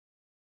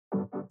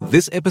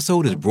This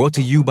episode is brought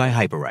to you by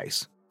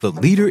Hyperice, the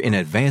leader in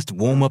advanced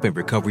warm-up and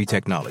recovery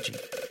technology.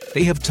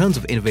 They have tons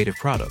of innovative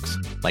products,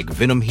 like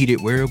Venom-heated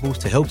wearables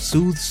to help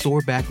soothe sore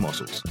back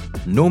muscles,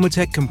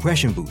 Normatec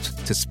compression boots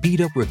to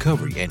speed up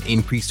recovery and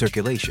increase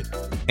circulation,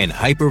 and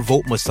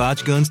Hypervolt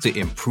massage guns to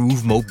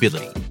improve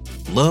mobility.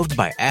 Loved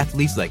by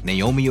athletes like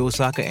Naomi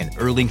Osaka and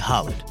Erling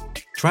Haaland.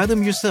 Try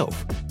them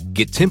yourself.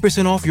 Get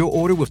 10% off your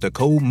order with the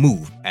code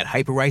MOVE at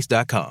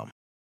Hyperice.com.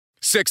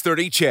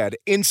 630 CHED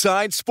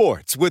Inside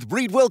Sports with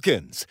Reed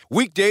Wilkins.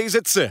 Weekdays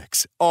at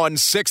 6 on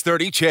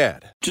 630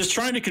 CHED. Just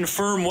trying to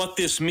confirm what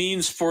this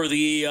means for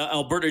the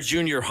Alberta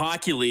Junior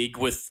Hockey League,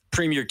 with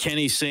Premier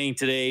Kenny saying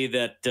today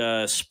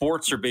that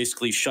sports are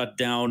basically shut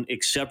down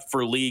except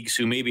for leagues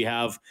who maybe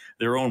have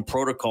their own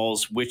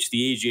protocols, which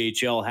the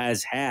AJHL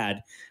has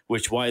had,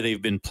 which why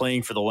they've been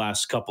playing for the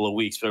last couple of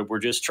weeks. But we're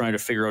just trying to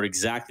figure out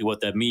exactly what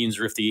that means,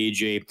 or if the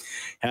AJ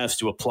has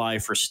to apply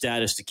for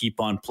status to keep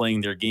on playing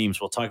their games.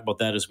 We'll talk about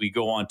that as we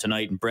go on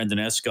tonight. And Brendan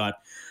Escott,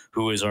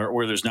 who is our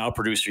Oilers Now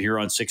producer here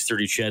on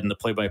 630 CHED and the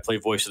play-by-play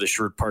voice of the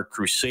Sherwood Park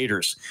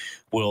Crusaders,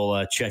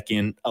 will check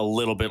in a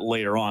little bit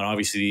later on.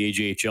 Obviously,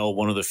 the AJHL,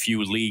 one of the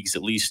few leagues,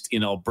 at least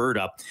in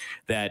Alberta,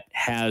 that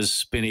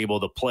has been able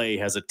to play,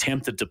 has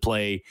attempted to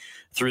play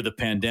through the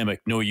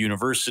pandemic. No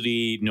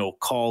university, no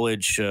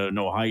college,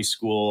 no high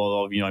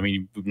school,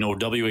 no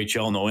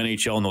WHL, no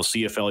NHL, no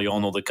CFL. You all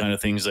know the kind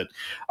of things that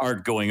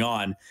aren't going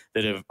on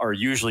that are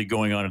usually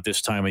going on at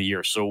this time of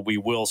year. So we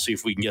will see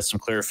if we can get some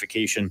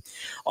clarification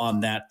on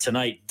that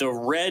tonight. The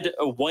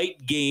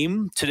red-white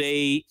game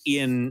today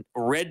in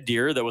Red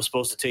Deer that was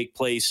supposed to take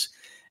place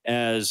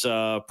as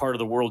part of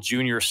the World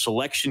Junior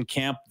Selection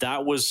Camp,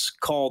 that was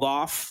called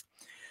off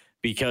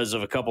because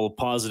of a couple of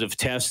positive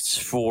tests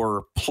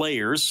for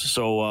players.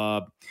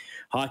 So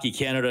Hockey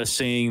Canada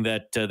saying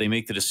that they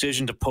make the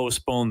decision to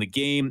postpone the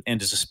game and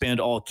to suspend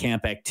all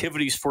camp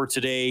activities for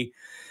today.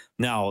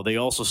 Now, they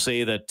also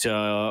say that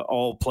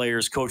all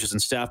players, coaches,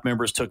 and staff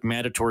members took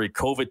mandatory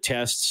COVID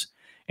tests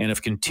and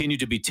have continued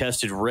to be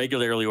tested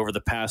regularly over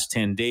the past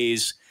 10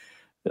 days.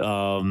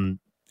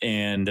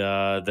 And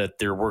that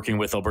they're working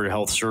with Alberta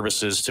Health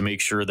Services to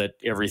make sure that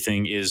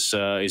everything is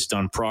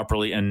done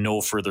properly, and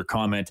no further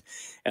comment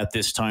at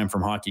this time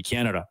from Hockey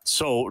Canada.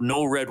 So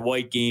no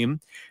red-white game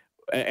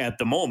at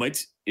the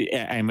moment.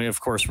 I mean,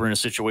 of course, we're in a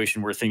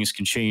situation where things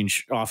can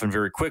change often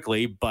very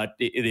quickly, but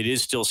it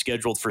is still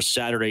scheduled for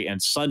Saturday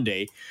and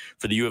Sunday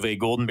for the U of A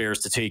Golden Bears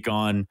to take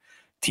on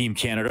Team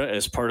Canada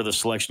as part of the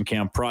selection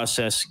camp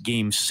process.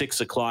 Game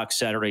 6 o'clock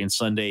Saturday and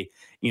Sunday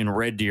in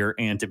Red Deer,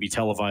 and to be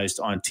televised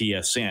on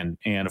TSN.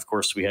 And of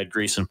course, we had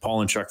Grayson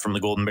Paulinchuk from the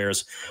Golden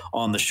Bears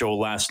on the show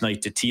last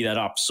night to tee that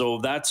up. So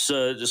that's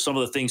just some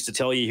of the things to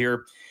tell you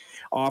here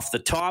off the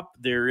top.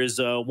 There is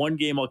one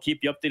game I'll keep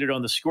you updated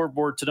on the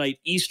scoreboard tonight.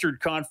 Eastern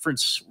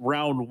Conference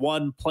Round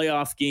 1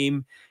 playoff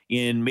game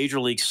in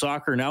Major League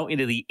Soccer, now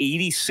into the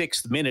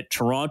 86th minute.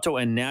 Toronto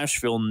and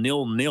Nashville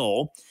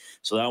 0-0.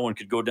 So that one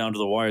could go down to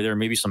the wire there.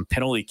 Maybe some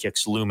penalty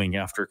kicks looming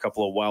after a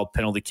couple of wild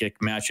penalty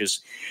kick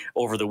matches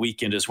over the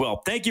weekend as well.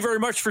 Thank you very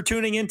much for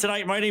tuning in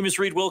tonight. My name is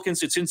Reed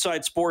Wilkins. It's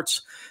Inside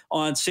Sports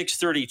on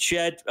 630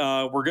 CHED.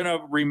 We're going to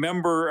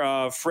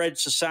remember Fred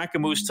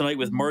Sasakamoose tonight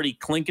with Marty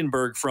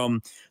Klinkenberg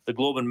from the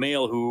Globe and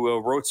Mail, who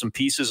wrote some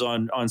pieces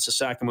on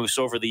Sasakamoose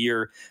over the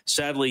year.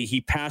 Sadly,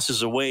 he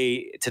passes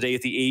away today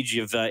at the age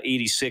of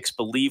 86,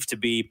 believed to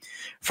be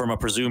from a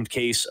presumed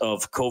case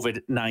of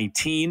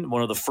COVID-19.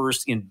 One of the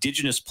first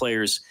Indigenous players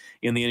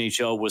in the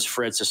NHL was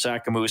Fred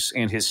Sasakamoose,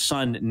 and his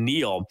son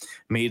Neil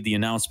made the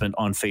announcement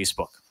on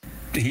Facebook.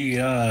 He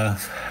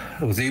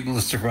was able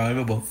to survive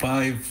about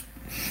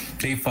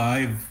day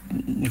five,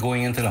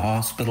 going into the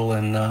hospital,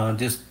 and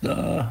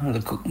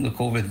the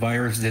COVID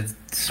virus did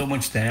so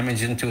much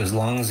damage into his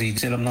lungs. He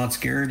said, "I'm not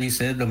scared." He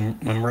said,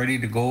 I'm ready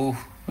to go.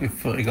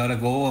 If I gotta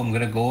go, I'm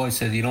gonna go. I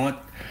said, "You know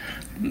what,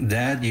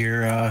 Dad,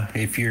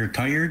 if you're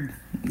tired,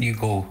 you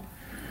go.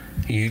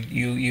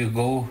 You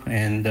go,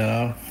 and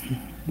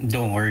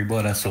don't worry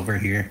about us over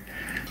here."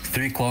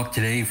 3 o'clock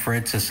today,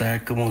 Fred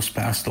Sasakamoose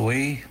passed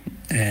away,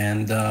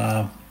 and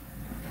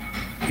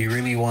he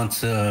really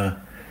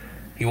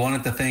he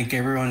wanted to thank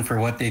everyone for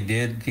what they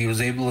did. He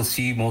was able to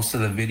see most of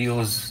the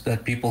videos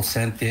that people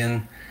sent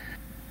in.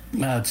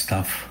 It's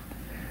tough.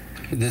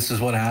 This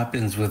is what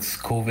happens with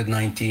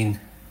COVID-19.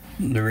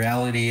 The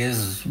reality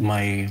is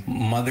my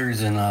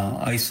mother's in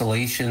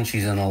isolation.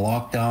 She's in a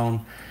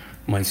lockdown.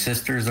 My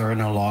sisters are in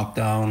a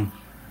lockdown.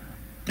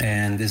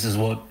 And this is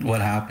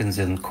what happens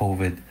in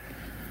COVID.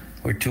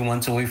 We're 2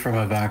 months away from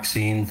a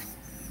vaccine.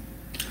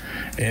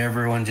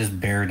 Everyone just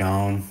bear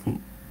down.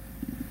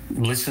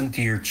 Listen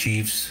to your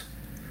chiefs.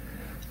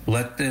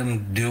 Let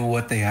them do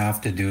what they have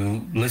to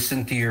do.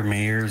 Listen to your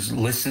mayors.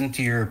 Listen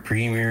to your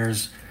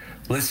premiers.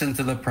 Listen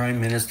to the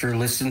prime minister.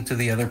 Listen to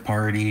the other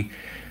party.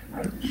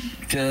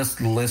 Just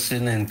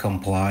listen and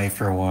comply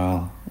for a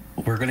while.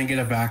 We're going to get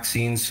a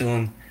vaccine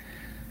soon.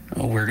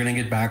 We're going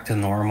to get back to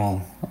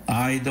normal.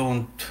 I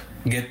don't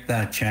get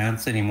that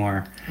chance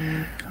anymore.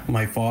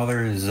 My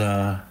father is,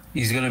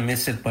 he's going to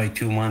miss it by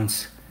 2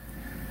 months.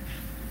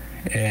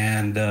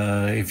 And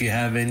if you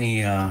have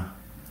any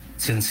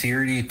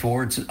sincerity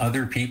towards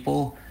other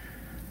people,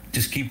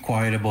 just keep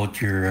quiet about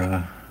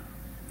the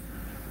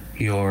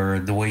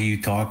way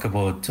you talk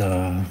about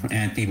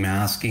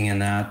anti-masking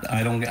and that.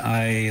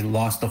 I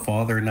lost a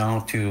father now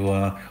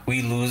to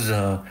we lose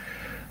a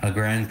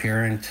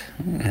grandparent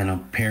and a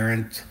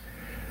parent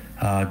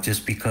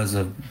just because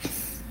of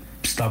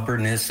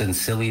stubbornness and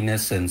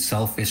silliness and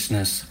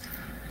selfishness.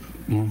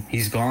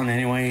 He's gone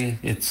anyway.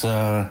 It's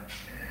a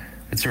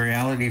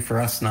reality for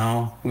us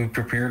now. We've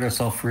prepared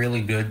ourselves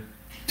really good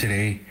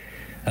today.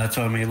 That's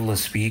why I'm able to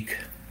speak.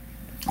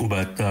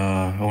 But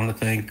I want to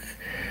thank,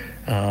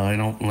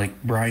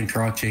 like Brian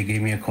Trottier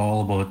gave me a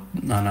call about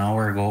an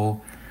hour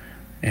ago,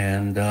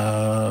 and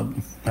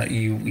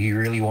he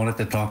really wanted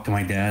to talk to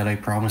my dad. I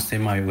promised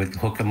him I would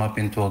hook him up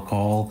into a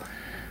call,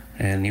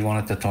 and he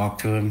wanted to talk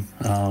to him,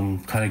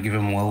 kind of give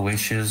him well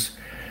wishes.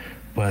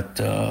 But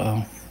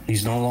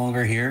he's no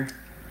longer here,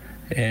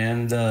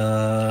 and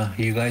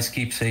you guys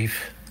keep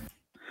safe.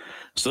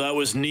 So that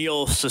was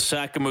Neil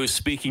Sasakamu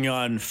speaking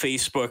on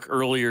Facebook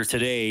earlier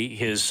today.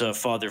 His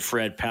father,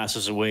 Fred,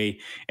 passes away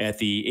at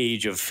the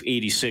age of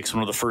 86,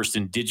 one of the first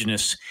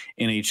Indigenous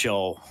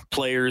NHL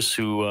players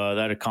who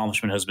that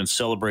accomplishment has been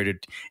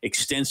celebrated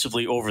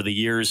extensively over the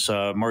years.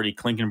 Marty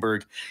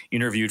Klinkenberg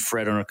interviewed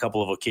Fred on a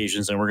couple of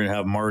occasions, and we're going to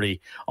have Marty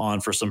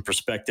on for some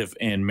perspective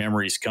and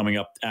memories coming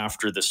up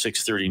after the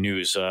 6:30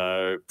 news.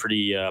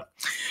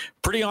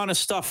 Pretty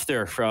honest stuff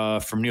there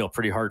from Neil.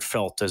 Pretty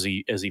heartfelt as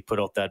he put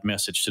out that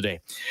message today.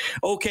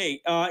 Okay,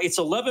 it's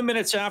 11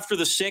 minutes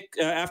after 6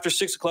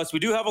 o'clock. So we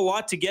do have a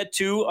lot to get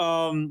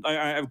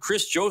to.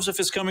 Chris Joseph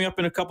is coming up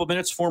in a couple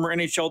minutes, former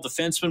NHL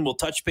defenseman. We'll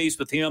touch base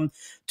with him,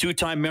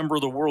 two-time member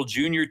of the World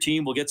Junior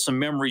team. We'll get some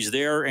memories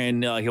there,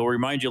 and he'll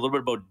remind you a little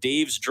bit about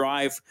Dave's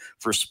Drive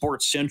for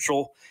Sports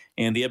Central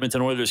and the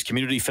Edmonton Oilers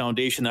Community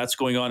Foundation. That's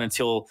going on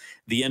until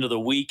the end of the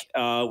week.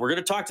 We're going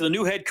to talk to the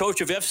new head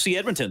coach of FC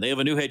Edmonton. They have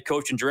a new head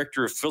coach and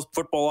director of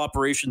football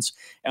operations.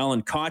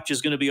 Alan Koch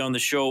is going to be on the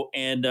show.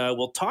 And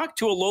we'll talk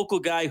to a local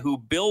guy who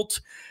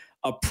built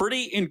a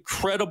pretty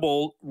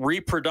incredible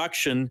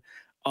reproduction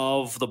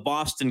of the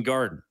Boston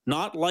Garden.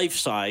 Not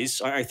life-size.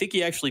 I think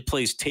he actually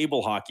plays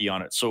table hockey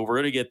on it. So we're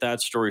going to get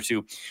that story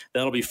too.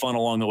 That'll be fun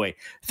along the way.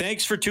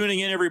 Thanks for tuning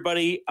in,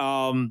 everybody. It's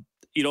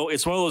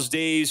one of those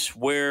days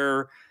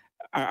where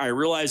I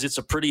realize it's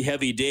a pretty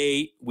heavy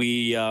day.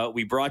 We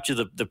brought you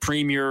the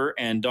Premier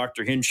and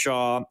Dr.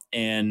 Hinshaw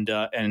and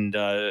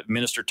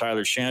Minister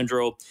Tyler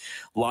Shandro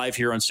live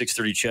here on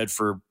 6:30 CHED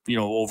for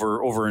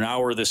over an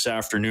hour this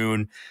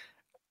afternoon.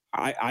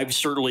 I'm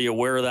certainly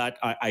aware of that.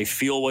 I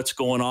feel what's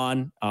going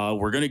on.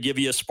 We're going to give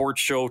you a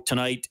sports show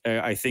tonight.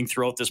 I think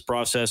throughout this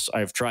process,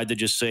 I've tried to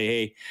just say,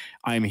 hey,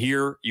 I'm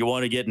here. You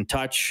want to get in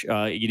touch?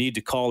 You need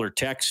to call or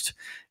text.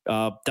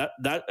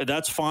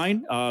 That's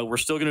fine. We're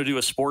still going to do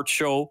a sports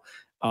show.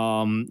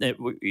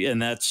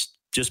 And that's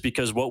just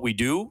because what we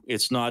do.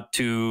 It's not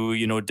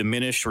to,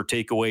 diminish or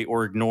take away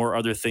or ignore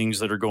other things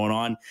that are going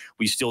on.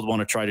 We still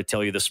want to try to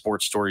tell you the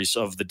sports stories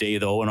of the day,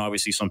 though. And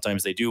obviously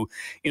sometimes they do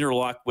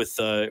interlock with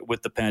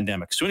the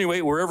pandemic. So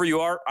anyway, wherever you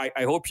are,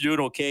 I hope you're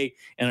doing okay.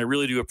 And I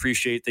really do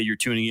appreciate that you're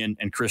tuning in.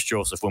 And Chris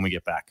Joseph when we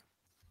get back.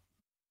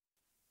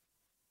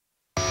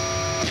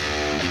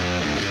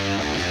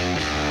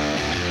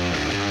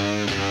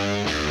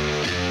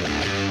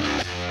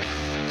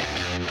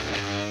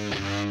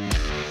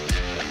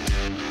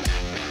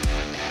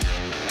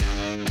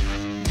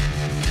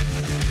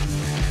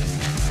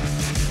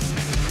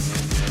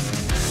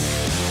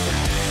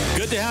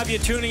 To have you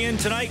tuning in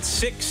tonight,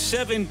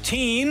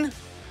 6:17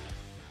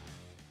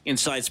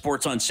 Inside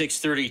Sports on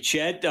 6:30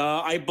 CHED.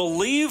 I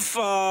believe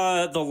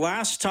the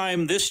last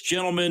time this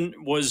gentleman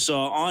was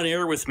on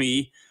air with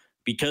me,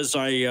 because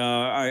we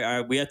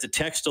had to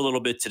text a little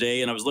bit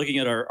today, and I was looking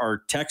at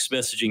our text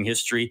messaging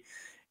history,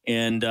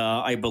 and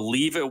I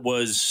believe it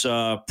was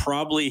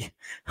probably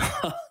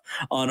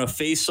on a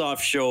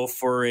face-off show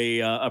for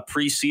a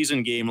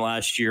preseason game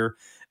last year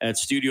at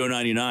Studio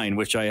 99,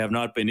 which I have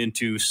not been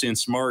into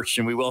since March.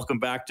 And we welcome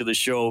back to the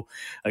show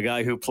a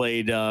guy who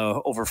played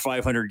over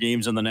 500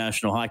 games in the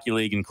National Hockey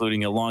League,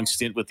 including a long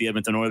stint with the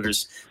Edmonton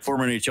Oilers.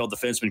 Former NHL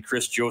defenseman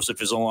Chris Joseph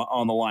is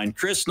on the line.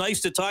 Chris, nice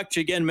to talk to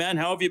you again, man.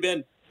 How have you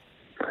been?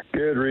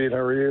 Good, Reed. How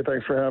are you?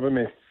 Thanks for having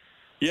me.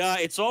 Yeah,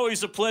 it's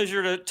always a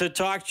pleasure to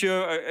talk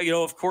to you.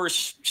 Of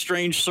course,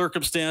 strange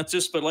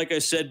circumstances, but like I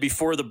said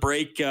before the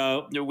break,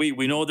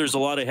 we know there's a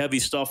lot of heavy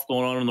stuff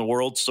going on in the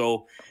world.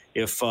 So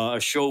if a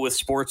show with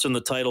sports in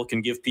the title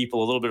can give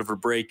people a little bit of a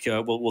break,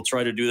 we'll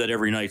try to do that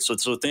every night.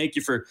 So thank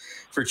you for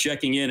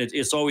checking in.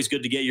 It's always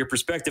good to get your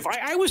perspective.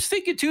 I was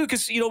thinking too,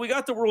 because we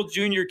got the World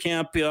Junior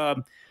Camp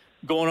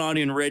going on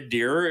in Red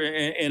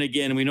Deer, and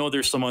again, we know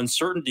there's some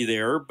uncertainty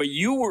there. But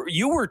you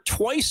were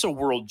twice a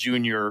World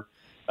Junior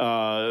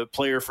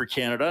player for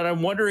Canada, and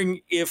I'm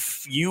wondering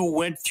if you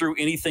went through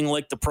anything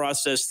like the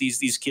process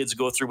these kids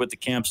go through with the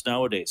camps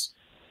nowadays.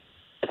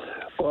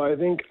 Well, I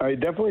think I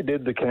definitely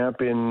did the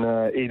camp in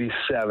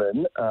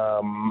 '87,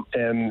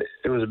 and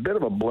it was a bit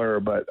of a blur.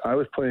 But I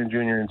was playing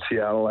junior in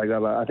Seattle.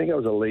 I think I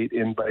was a late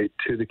invite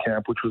to the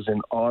camp, which was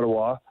in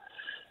Ottawa,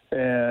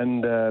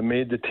 and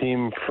made the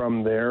team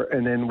from there.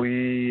 And then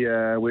we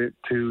went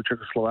to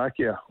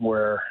Czechoslovakia,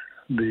 where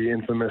the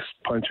infamous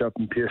punch-up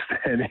in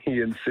Piestany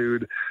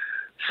ensued.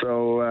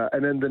 So,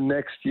 and then the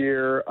next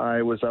year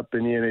I was up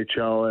in the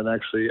NHL, and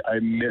actually I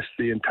missed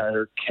the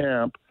entire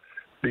camp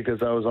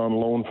because I was on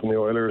loan from the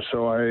Oilers.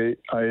 So I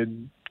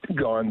had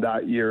gone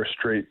that year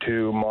straight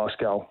to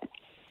Moscow.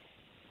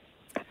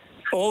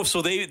 Oh,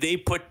 so did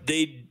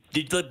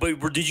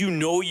you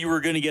know you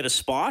were going to get a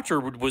spot, or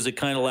was it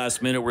kind of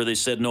last minute where they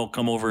said, no,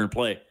 come over and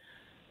play?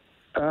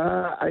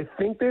 I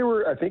think it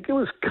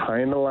was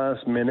kind of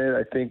last minute.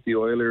 I think the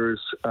Oilers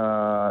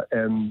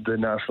and the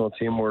national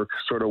team were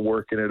sort of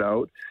working it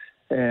out,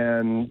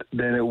 and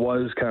then it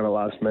was kind of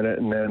last minute.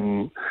 And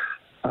then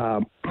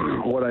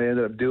what I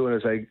ended up doing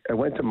is I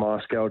went to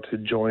Moscow to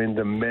join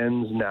the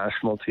men's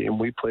national team.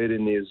 We played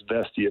in the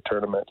Izvestia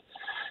tournament,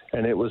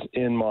 and it was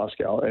in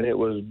Moscow, and it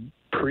was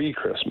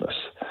pre-Christmas.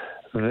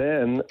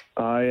 Then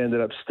I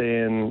ended up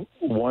staying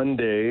one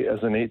day as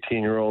an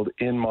 18-year-old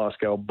in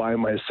Moscow by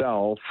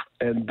myself,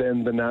 and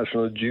then the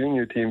national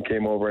junior team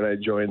came over and I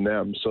joined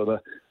them. So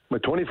my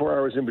 24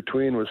 hours in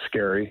between was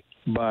scary,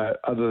 but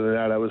other than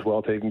that, I was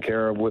well taken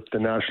care of with the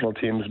national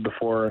teams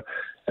before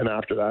and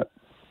after that.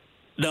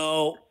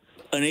 Now,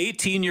 an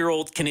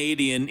 18-year-old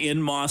Canadian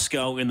in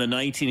Moscow in the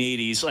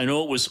 1980s, I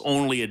know it was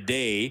only a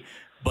day,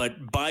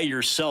 but by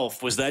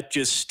yourself, was that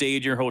just stay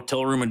in your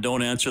hotel room and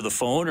don't answer the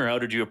phone, or how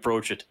did you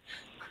approach it?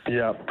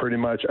 Yeah, pretty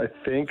much. I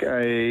think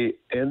I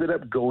ended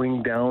up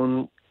going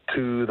down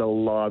to the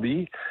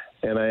lobby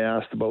and I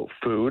asked about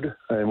food,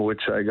 in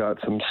which I got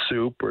some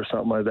soup or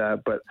something like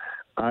that, but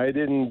I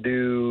didn't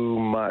do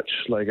much.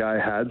 Like, I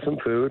had some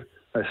food,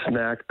 I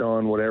snacked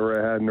on whatever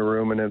I had in the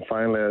room, and then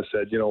finally I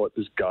said, you know what,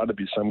 there's got to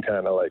be some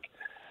kind of like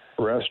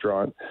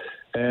restaurant.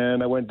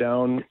 And I went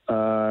down,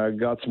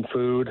 got some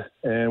food,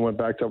 and went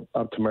back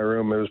up to my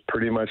room. It was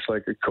pretty much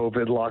like a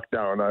COVID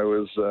lockdown. I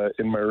was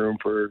in my room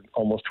for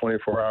almost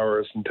 24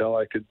 hours until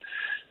I could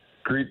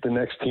greet the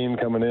next team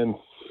coming in.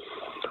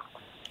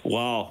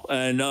 Wow.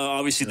 And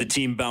obviously the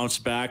team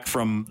bounced back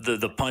from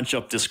the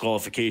punch-up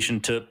disqualification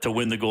to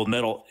win the gold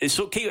medal. It's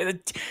okay.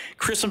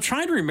 Chris, I'm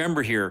trying to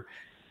remember here.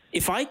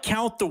 If I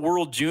count the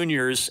World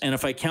Juniors and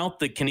if I count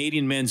the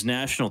Canadian men's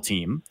national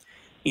team,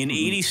 in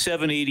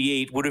 87,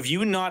 88, would have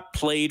you not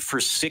played for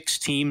 6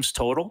 teams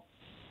total?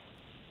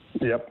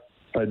 Yep,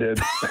 I did.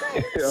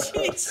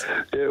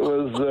 It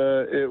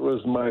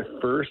was my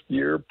first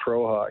year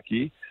pro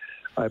hockey.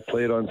 I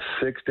played on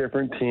 6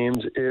 different teams.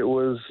 It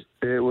was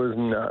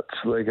nuts.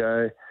 Like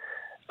I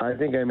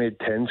think I made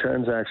 10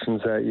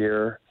 transactions that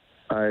year.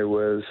 I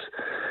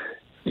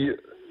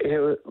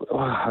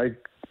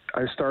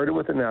started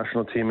with the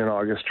national team in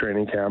August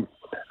training camp.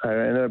 I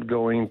ended up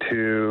going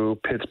to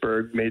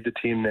Pittsburgh, made the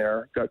team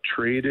there, got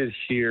traded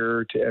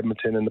here to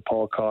Edmonton in the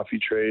Paul Coffey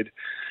trade,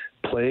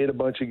 played a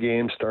bunch of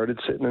games, started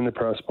sitting in the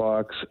press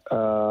box.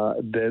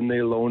 Then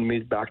they loaned me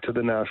back to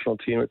the national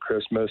team at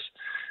Christmas.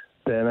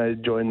 Then I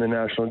joined the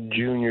national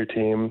junior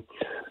team,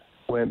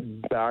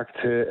 went back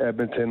to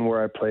Edmonton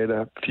where I played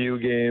a few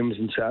games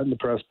and sat in the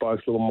press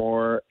box a little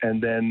more.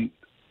 And then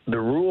the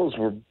rules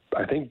were,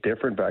 I think,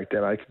 different back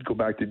then. I could go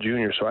back to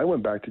junior. So I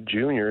went back to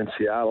junior in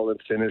Seattle and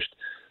finished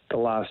the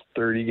last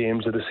 30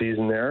 games of the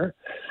season there.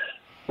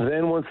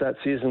 Then once that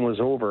season was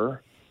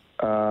over,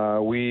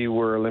 we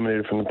were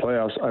eliminated from the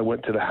playoffs. I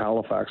went to the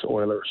Halifax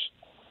Oilers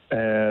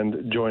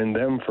and joined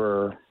them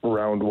for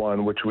round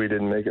 1, which we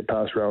didn't make it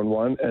past round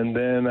 1. And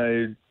then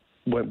I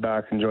went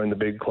back and joined the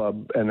big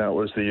club, and that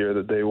was the year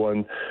that they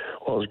won,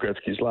 well, it was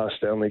Gretzky's last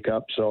Stanley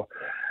Cup. So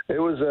it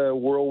was a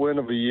whirlwind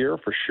of a year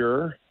for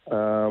sure.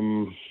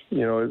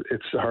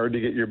 It's hard to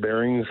get your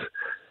bearings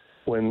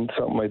when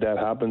something like that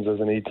happens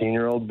as an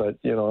 18-year-old, but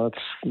that's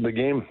the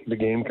game. The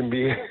game can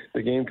be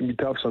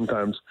tough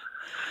sometimes.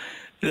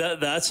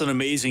 That's an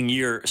amazing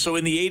year. So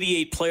in the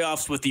 88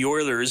 playoffs with the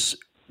Oilers,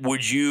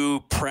 would you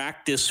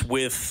practice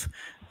with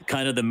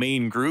kind of the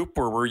main group,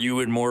 or were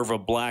you in more of a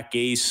black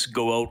ace,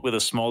 go out with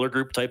a smaller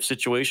group type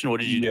situation?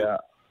 What did you do? Yeah,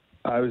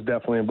 I was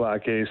definitely a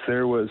black ace.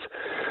 There was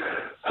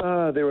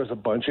a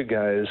bunch of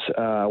guys.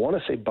 I want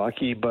to say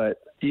Bucky,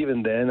 but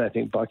even then, I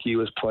think Bucky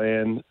was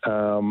playing,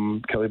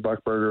 Kelly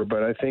Buchberger.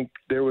 But I think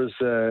there was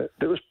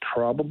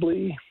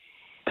probably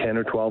 10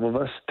 or 12 of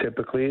us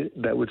typically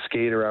that would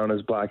skate around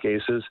as black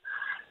aces,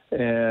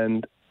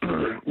 and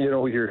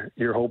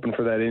you're hoping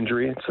for that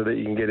injury so that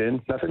you can get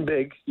in. Nothing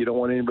big. You don't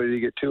want anybody to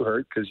get too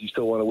hurt because you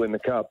still want to win the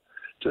cup.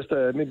 Just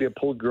maybe a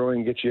pulled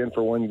groin, get you in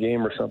for one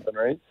game or something,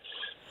 right?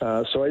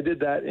 So I did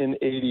that in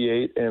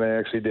 88, and I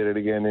actually did it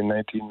again in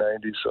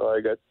 1990. So I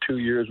got 2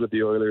 years with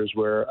the Oilers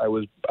where I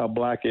was a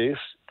black ace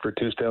for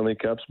 2 Stanley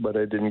Cups, but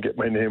I didn't get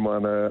my name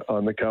on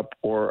the cup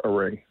or a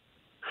ring.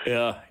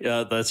 Yeah,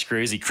 that's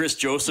crazy. Chris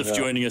Joseph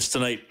joining us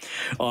tonight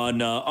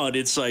on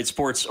Inside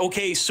Sports.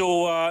 Okay,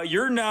 so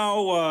you're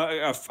now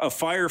a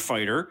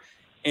firefighter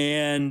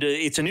And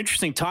it's an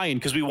interesting tie-in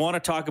because we want to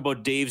talk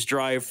about Dave's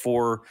Drive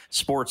for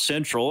Sports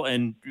Central,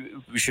 and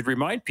we should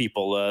remind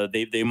people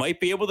they might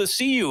be able to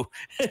see you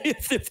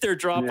if they're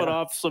dropping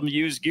off some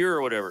used gear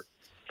or whatever.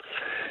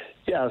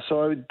 Yeah,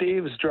 so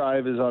Dave's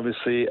Drive is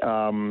obviously,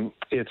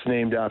 it's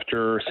named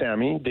after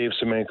Sammy, Dave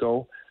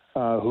Semenko,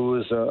 who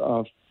is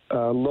a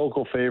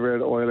local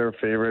favorite, Oiler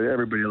favorite.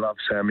 Everybody loves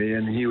Sammy,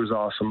 and he was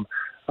awesome.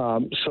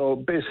 So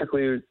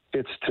basically,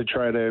 it's to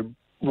try to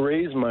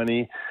raise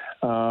money,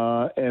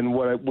 and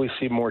what we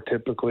see more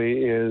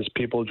typically is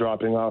people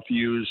dropping off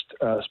used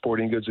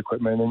sporting goods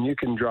equipment, and you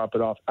can drop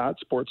it off at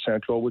Sports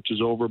Central, which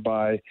is over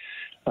by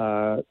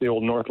the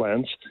old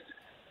Northlands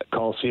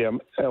Coliseum,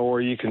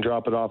 or you can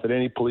drop it off at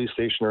any police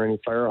station or any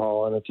fire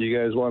hall. And if you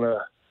guys want to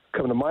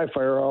come to my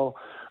fire hall,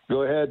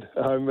 go ahead.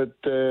 I'm at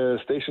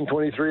Station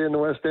 23 in the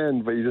West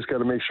End, but you just got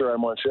to make sure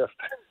I'm on shift.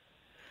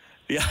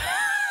 Yeah.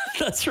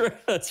 That's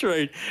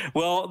right.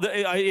 Well,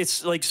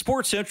 it's like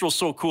Sports Central is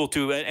so cool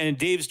too, and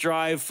Dave's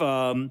Drive.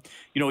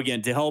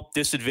 Again, to help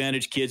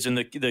disadvantaged kids in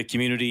the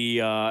community.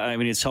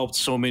 It's helped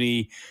so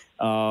many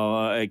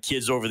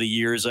kids over the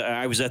years.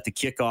 I was at the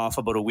kickoff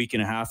about a week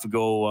and a half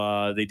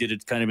ago. They did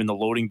it kind of in the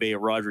loading bay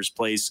at Rogers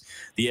Place.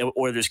 The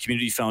Oilers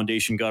Community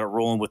Foundation got it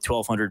rolling with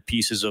 1,200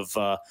 pieces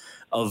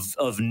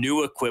of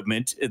new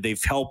equipment.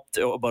 They've helped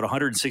about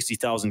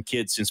 160,000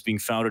 kids since being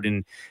founded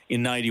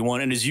in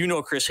 91. And as you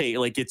know, Chris, hey,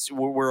 like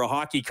we're a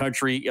hockey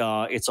country.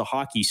 It's a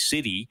hockey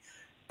city,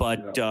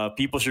 but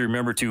people should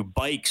remember too,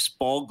 bikes,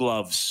 ball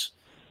gloves,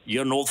 you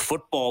got an old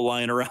football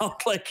lying around,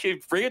 like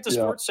bring it to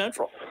Sports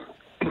Central.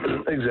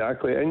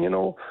 Exactly. And,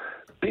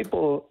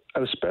 people,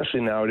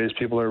 especially nowadays,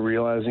 people are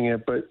realizing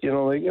it, but,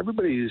 like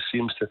everybody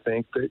seems to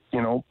think that,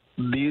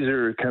 these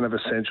are kind of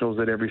essentials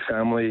that every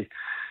family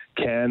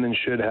can and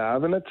should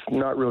have. And that's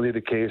not really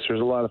the case.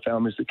 There's a lot of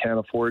families that can't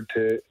afford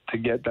to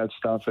get that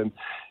stuff. And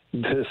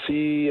to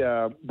see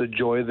the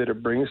joy that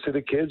it brings to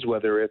the kids,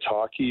 whether it's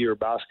hockey or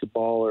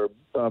basketball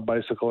or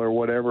bicycle or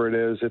whatever it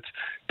is, it's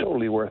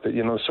totally worth it.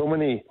 So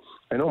many,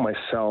 I know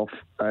myself,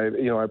 I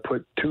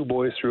put 2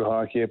 boys through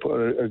hockey. I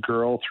put a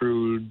girl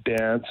through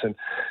dance, and,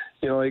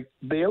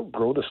 they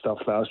outgrow the stuff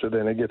faster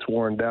than it gets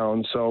worn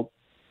down. So,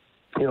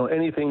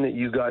 anything that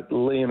you got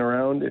laying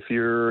around, if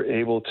you're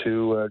able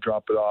to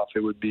drop it off, it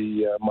would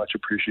be much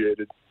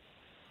appreciated.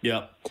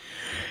 Yeah.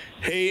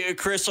 Hey,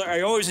 Chris,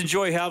 I always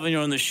enjoy having you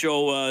on the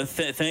show.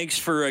 Thanks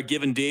for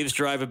giving Dave's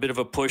Drive a bit of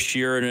a push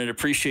here, and I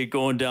appreciate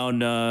going down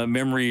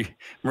memory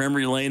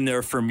lane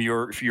there from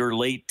your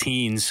late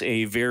teens.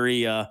 A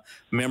very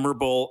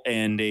memorable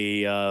and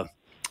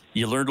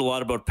you learned a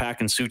lot about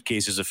packing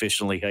suitcases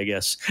efficiently, I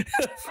guess.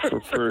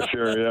 for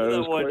sure, yeah.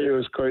 It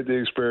was quite the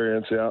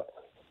experience, yeah.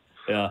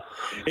 Yeah.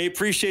 Hey,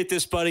 appreciate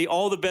this, buddy.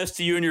 All the best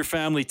to you and your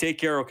family. Take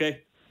care,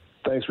 okay?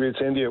 Thanks, Reed.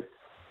 Same to you.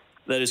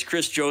 That is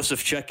Chris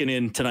Joseph checking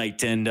in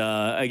tonight. And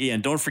again,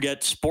 don't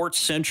forget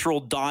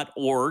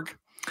sportscentral.org.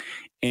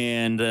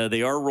 And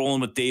they are rolling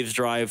with Dave's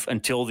Drive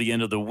until the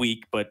end of the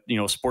week. But,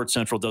 Sports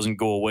Central doesn't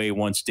go away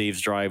once Dave's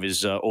Drive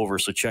is over.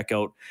 So check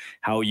out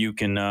how you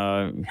can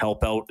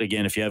help out.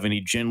 Again, if you have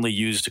any gently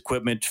used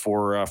equipment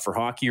for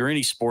hockey or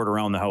any sport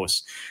around the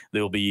house,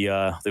 they'll be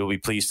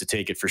pleased to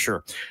take it for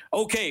sure.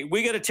 Okay,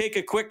 we got to take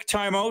a quick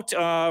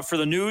timeout for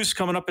the news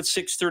coming up at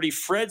 6:30.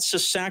 Fred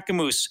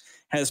Sasakamoose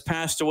has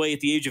passed away at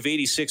the age of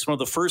 86, one of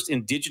the first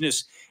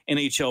Indigenous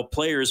NHL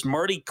players.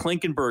 Marty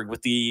Klinkenberg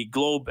with the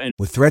Globe.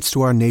 With threats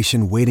to our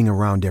nation waiting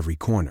around every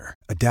corner,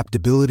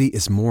 adaptability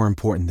is more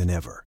important than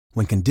ever.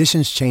 When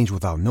conditions change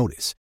without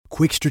notice,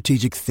 quick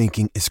strategic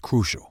thinking is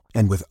crucial.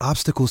 And with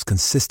obstacles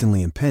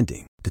consistently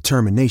impending,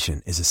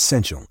 determination is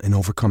essential in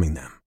overcoming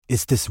them.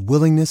 It's this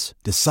willingness,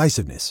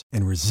 decisiveness,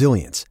 and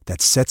resilience that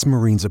sets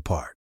Marines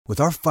apart. With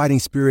our fighting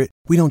spirit,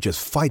 we don't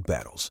just fight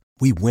battles,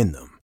 we win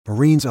them.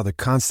 Marines are the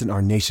constant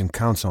our nation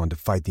counts on to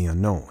fight the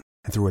unknown.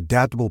 And through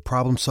adaptable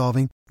problem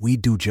solving, we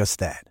do just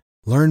that.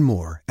 Learn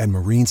more at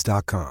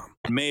marines.com.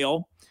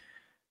 Mail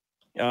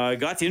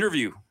got to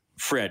interview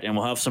Fred, and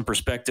we'll have some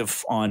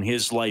perspective on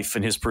his life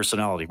and his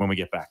personality when we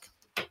get back.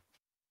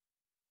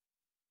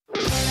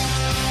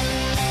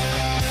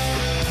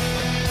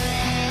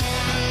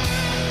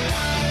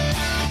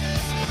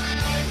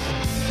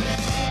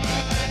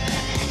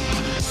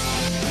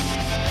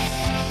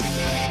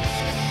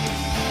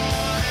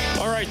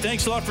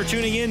 Thanks a lot for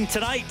tuning in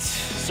tonight.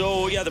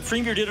 So, the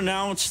Premier did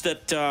announce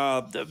that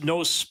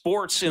no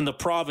sports in the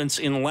province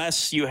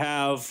unless you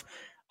have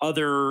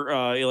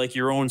other, like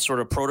your own sort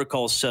of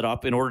protocols set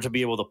up in order to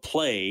be able to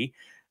play.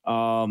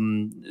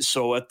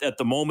 So at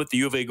the moment, the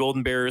U of A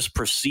Golden Bears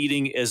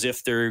proceeding as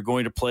if they're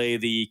going to play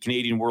the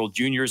Canadian World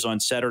Juniors on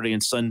Saturday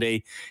and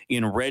Sunday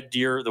in Red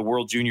Deer. The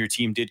World Junior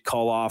team did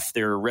call off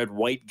their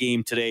red-white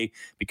game today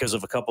because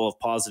of a couple of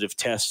positive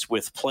tests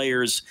with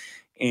players.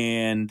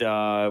 And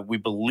we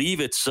believe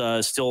it's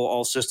still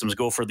all systems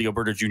go for the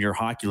Alberta Junior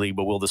Hockey League,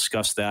 but we'll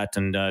discuss that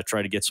and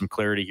try to get some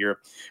clarity here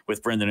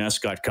with Brendan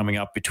Escott coming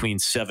up between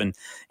 7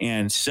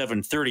 and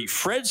 7:30.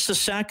 Fred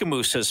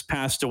Sasakamoose has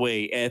passed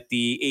away at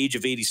the age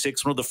of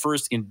 86, one of the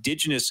first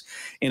Indigenous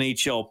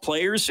NHL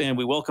players, and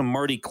we welcome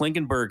Marty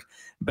Klinkenberg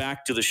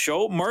back to the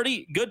show.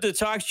 Marty, good to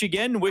talk to you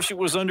again. Wish it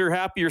was under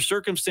happier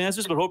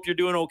circumstances, but hope you're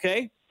doing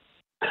okay.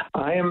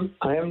 I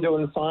am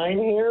doing fine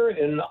here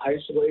in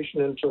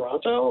isolation in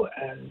Toronto,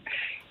 and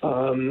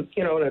and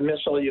I miss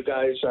all you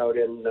guys out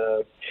in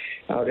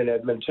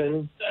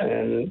Edmonton,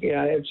 and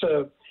yeah, it's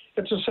a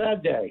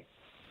sad day.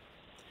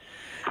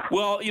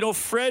 Well,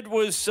 Fred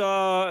was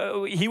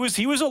he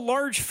was a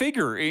large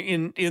figure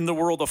in the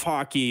world of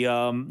hockey.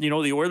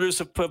 The Oilers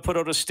have put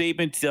out a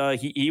statement.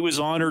 He was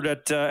honored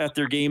at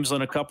their games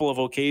on a couple of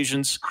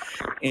occasions,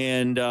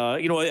 and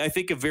I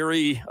think a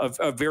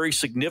very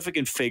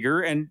significant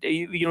figure. And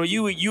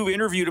you've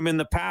interviewed him in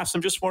the past.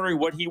 I'm just wondering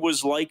what he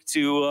was like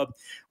to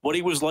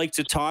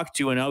talk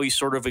to, and how he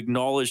sort of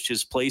acknowledged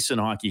his place in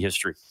hockey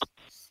history.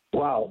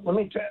 Wow, let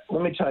me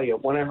tell you.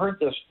 When I heard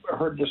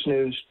this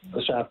news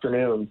this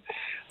afternoon,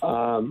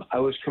 I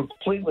was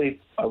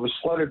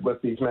flooded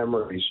with these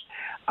memories.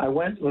 I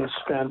went and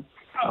spent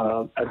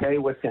a day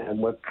with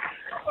him with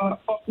a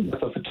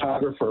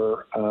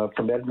photographer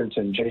from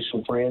Edmonton,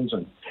 Jason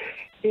Franzen,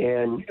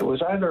 and it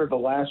was either the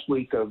last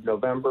week of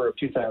November of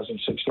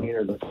 2016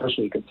 or the first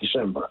week of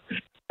December,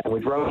 and we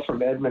drove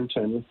from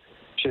Edmonton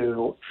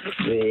to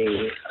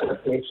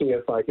let me see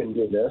if I can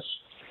do this.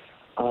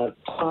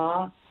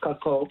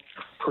 Kakok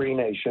Cree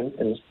Nation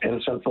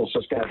in central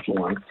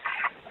Saskatchewan.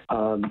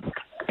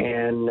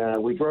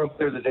 And we drove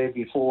there the day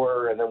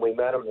before, and then we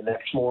met him the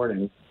next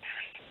morning.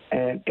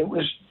 And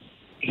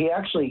he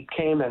actually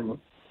came and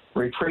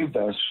retrieved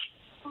us.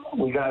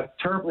 We got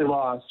terribly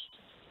lost.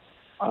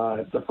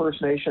 The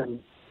First Nation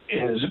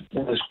is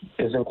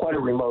in quite a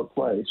remote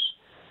place.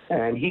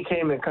 And he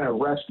came and kind of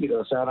rescued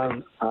us out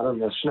on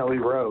the snowy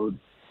road,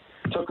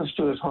 took us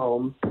to his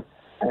home,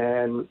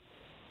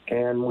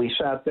 and we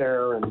sat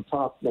there and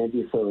talked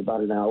maybe for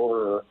about an hour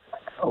or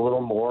a little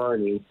more,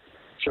 and he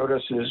showed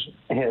us his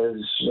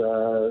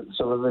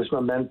some of his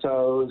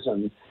mementos,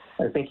 and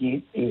I think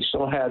he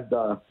still had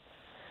the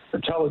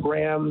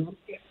telegram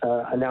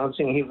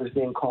announcing he was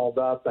being called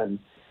up, and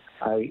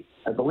I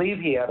believe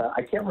he had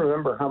I can't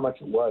remember how much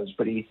it was,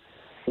 but he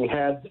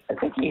had a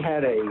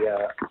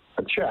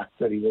check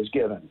that he was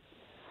given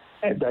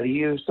and that he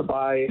used to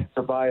buy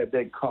a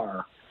big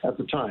car at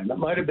the time. It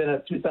might have been a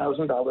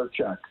 $2,000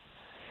 check.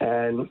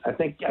 And I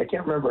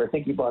can't remember, I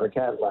think he bought a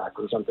Cadillac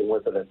or something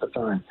with it at the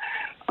time.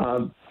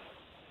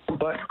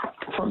 But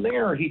from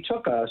there, he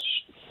took us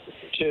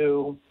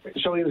so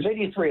he was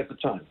 83 at the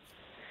time.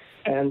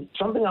 And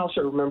something else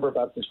I remember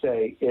about this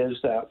day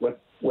is that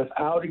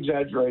without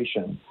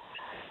exaggeration,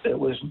 it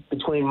was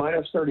between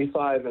minus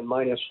 35 and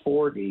minus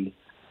 40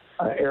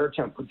 air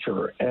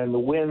temperature, and the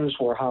winds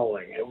were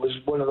howling. It was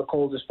one of the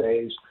coldest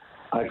days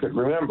I could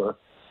remember.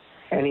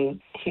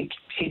 And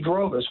he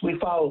drove us. We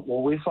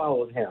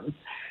followed him.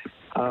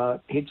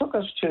 He took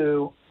us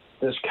to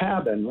this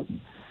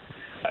cabin.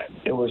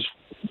 It was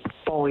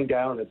falling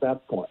down at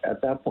that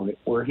point,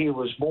 where he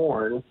was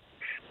born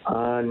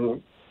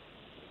on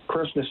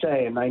Christmas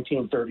Day in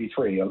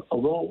 1933. A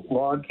little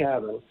log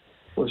cabin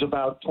was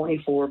about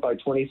 24 by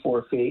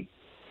 24 feet,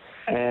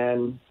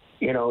 and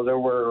there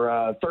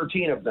were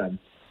 13 of them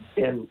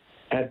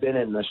had been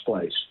in this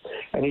place.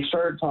 And he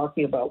started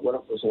talking about what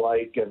it was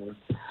like and,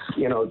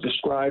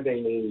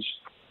 describing these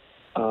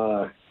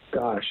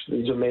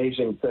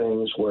amazing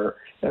things where,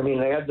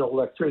 they had no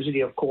electricity,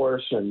 of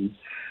course, and,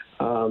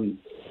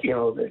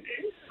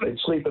 they'd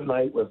sleep at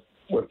night with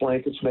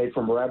blankets made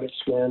from rabbit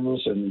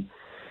skins, and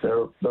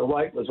their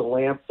light was a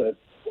lamp that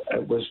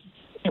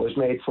was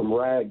made from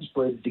rags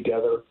braided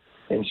together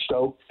and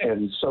soaked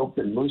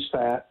in moose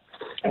fat.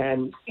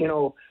 And,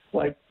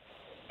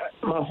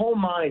 my whole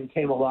mind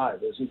came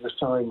alive as he was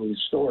telling these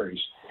stories.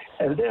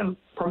 And then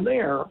from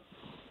there,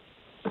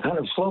 kind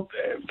of sloped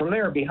from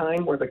there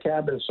behind where the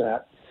cabin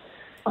sat,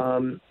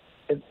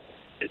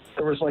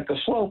 there was like a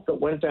slope that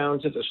went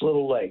down to this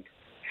little lake.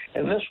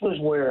 And this was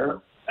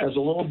where, as a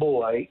little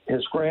boy,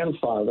 his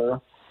grandfather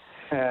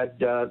had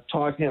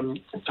taught him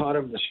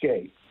to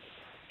skate.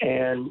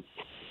 And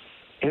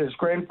his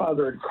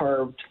grandfather had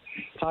carved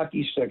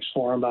hockey sticks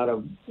for him out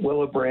of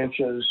willow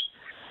branches,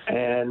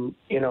 and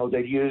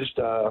they'd used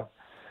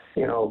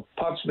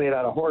pucks made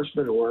out of horse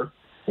manure.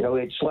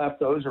 They'd slap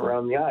those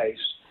around the ice,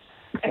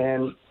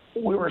 and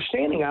we were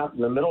standing out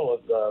in the middle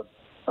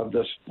of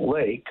this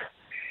lake,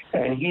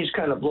 and he's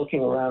kind of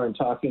looking around and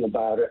talking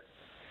about it.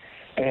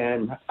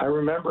 And I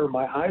remember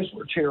my eyes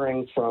were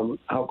tearing from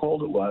how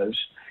cold it was,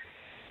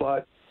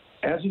 but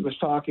as he was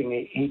talking,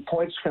 he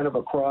points kind of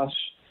across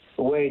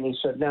the way, and he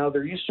said, "Now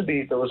there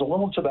was a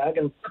little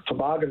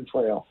toboggan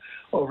trail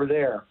over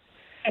there,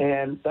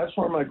 and that's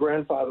where my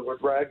grandfather would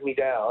drag me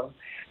down."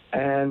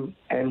 And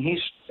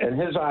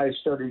his eyes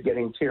started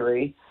getting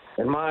teary,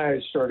 and my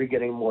eyes started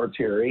getting more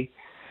teary.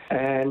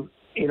 And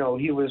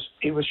he was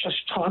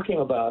just talking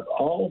about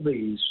all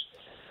these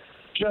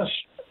just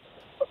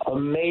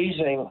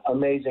amazing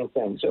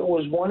things. It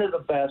was one of the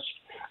best.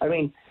 I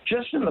mean,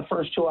 just in the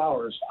first 2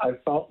 hours, I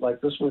felt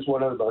like this was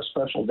one of the most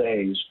special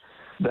days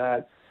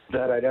that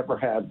I'd ever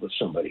had with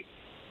somebody.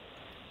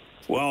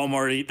 Well,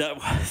 Marty,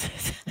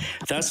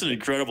 that's an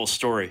incredible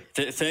story.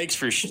 Thanks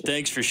for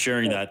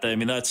sharing that. I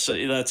mean, that's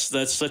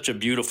such a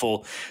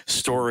beautiful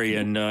story,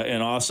 and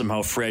awesome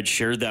how Fred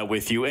shared that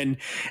with you. And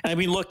I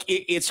mean, look,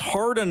 it's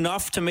hard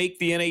enough to make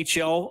the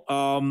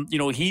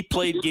NHL. He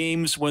played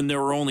games when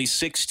there were only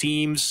 6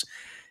 teams.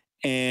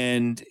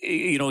 And,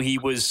 he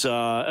was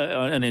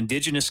an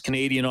Indigenous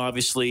Canadian,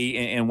 obviously,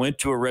 and went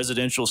to a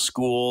residential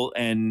school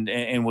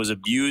and was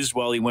abused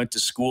while he went to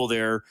school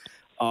there.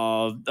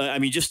 I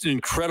mean, just an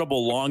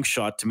incredible long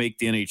shot to make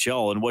the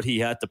NHL, and what he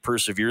had to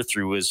persevere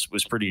through was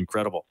pretty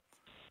incredible.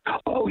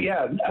 Oh,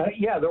 yeah.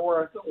 There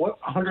were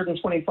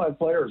 125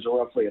 players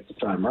roughly at the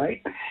time,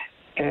 right?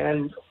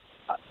 And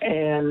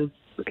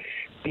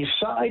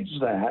besides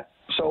that,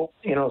 so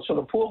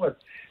the pool,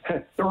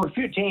 there were a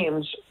few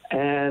teams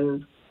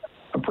and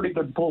a pretty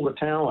good pool of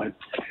talent,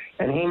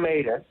 and he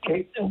made it.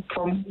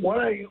 From what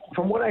I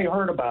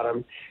heard about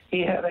him,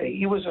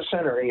 he was a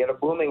center. He had a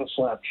booming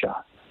slap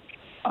shot.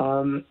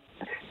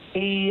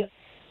 He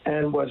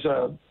was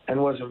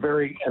a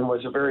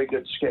very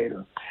good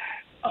skater.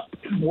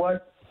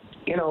 But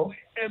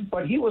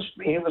he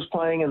was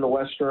playing in the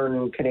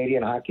Western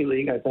Canadian Hockey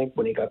League, I think,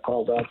 when he got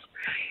called up,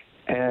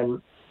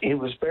 and he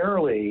was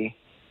barely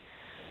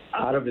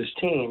out of his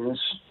teens,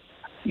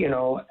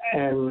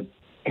 and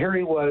here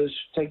he was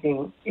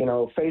taking,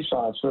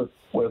 face-offs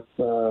with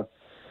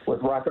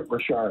Rocket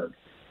Richard,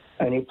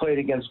 and he played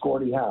against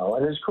Gordie Howe.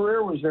 And his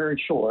career was very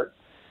short.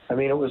 I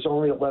mean, it was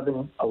only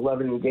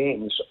 11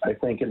 games, I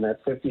think, in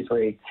that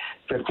 53-54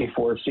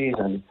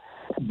 season.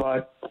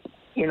 But,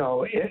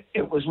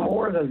 it was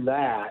more than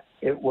that.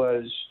 It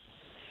was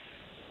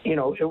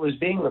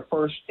being the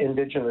first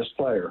Indigenous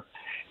player.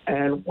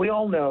 And we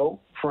all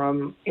know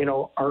from,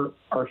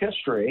 our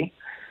history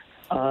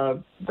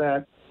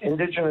that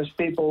Indigenous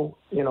people,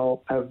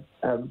 have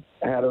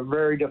had a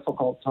very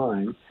difficult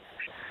time.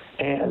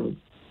 And,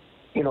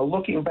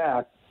 looking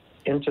back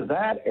into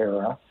that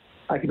era,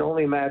 I can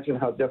only imagine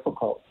how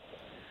difficult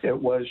it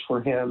was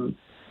for him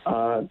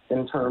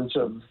in terms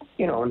of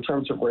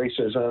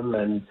racism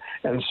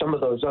and some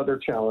of those other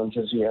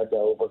challenges he had to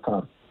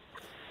overcome.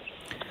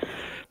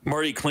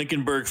 Marty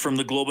Klinkenberg from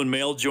the Globe and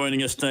Mail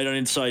joining us tonight on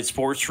Inside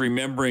Sports,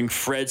 remembering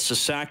Fred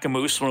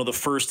Sasakamoose, one of the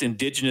first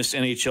Indigenous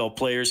NHL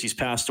players. He's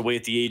passed away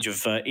at the age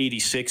of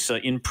 86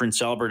 in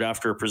Prince Albert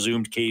after a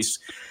presumed case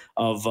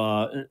of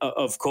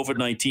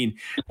COVID-19.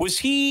 Was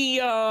he?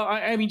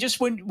 Just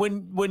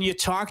when you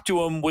talked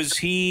to him, was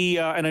he?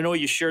 And I know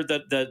you shared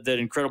that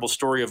incredible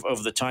story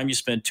of the time you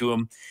spent to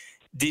him.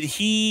 Did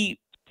he?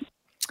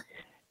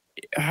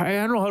 I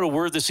don't know how to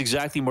word this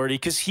exactly, Marty,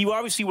 because he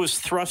obviously was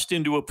thrust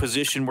into a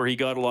position where he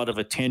got a lot of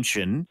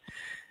attention.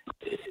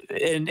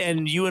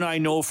 And you and I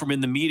know from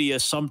in the media,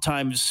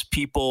 sometimes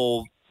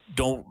people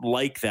don't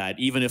like that.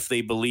 Even if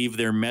they believe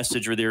their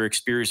message or their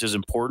experience is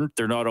important,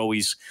 they're not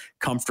always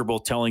comfortable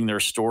telling their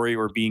story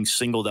or being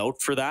singled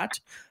out for that.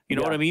 You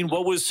know what I mean?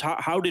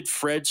 How did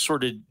Fred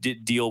sort of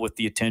deal with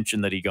the attention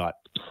that he got?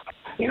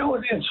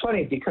 It's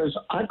funny because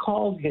I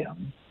called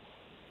him.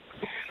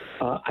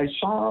 I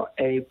saw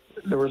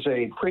there was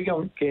a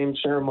pre-game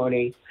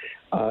ceremony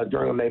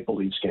during a Maple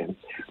Leafs game,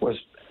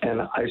 and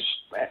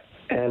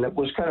it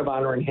was kind of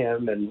honoring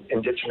him and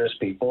Indigenous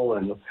people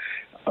and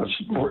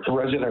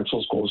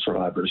residential school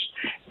survivors.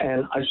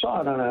 And I saw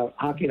it on a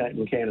Hockey Night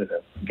in Canada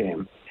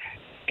game,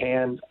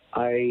 and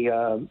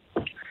I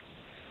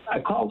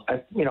called.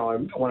 When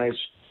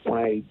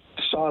I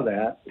saw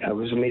that, I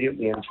was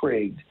immediately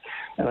intrigued,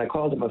 and I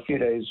called him a few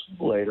days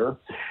later,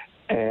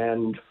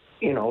 and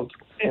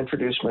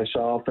introduced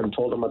myself and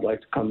told him I'd like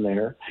to come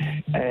there.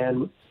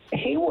 And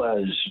he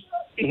was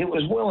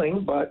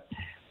willing, but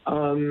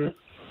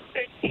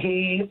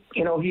he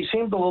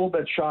seemed a little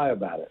bit shy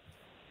about it.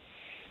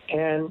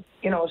 And,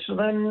 so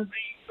then,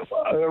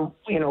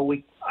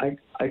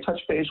 I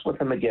touched base with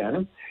him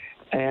again,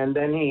 and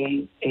then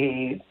he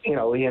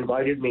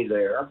invited me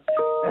there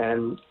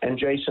and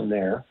Jason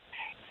there.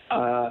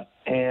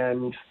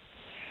 And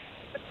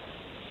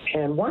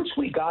once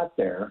we got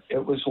there,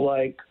 it was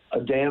like a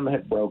dam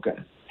had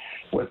broken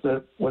with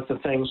the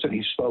things that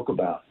he spoke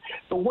about.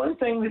 The one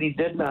thing that he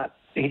did not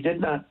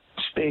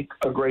speak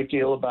a great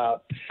deal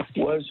about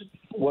was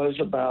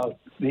about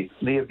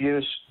the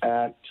abuse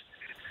at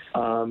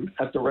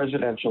the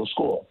residential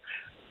school.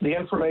 The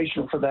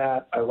information for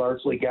that I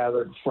largely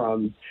gathered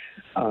from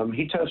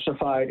he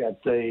testified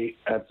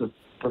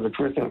for the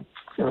Truth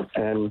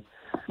and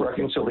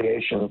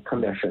Reconciliation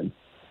Commission,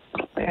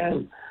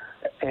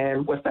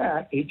 and with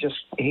that he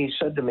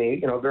said to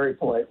me, very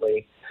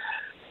politely,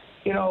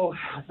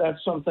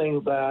 that's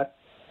something that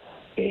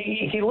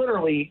he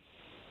literally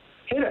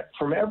hid it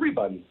from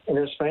everybody in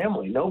his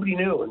family. Nobody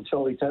knew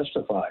until he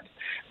testified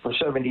for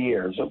 70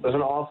 years. It was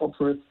an awful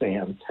truth to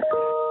him.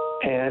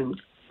 And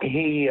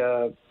he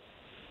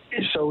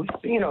so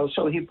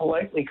he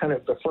politely kind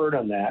of deferred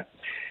on that,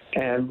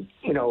 and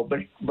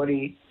but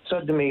he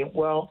said to me,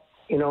 well,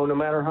 no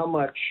matter how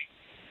much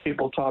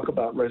people talk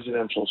about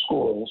residential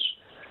schools,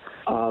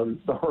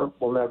 the hurt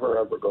will never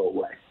ever go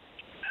away.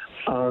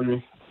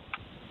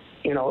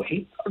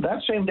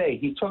 That same day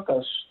he took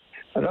us.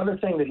 Another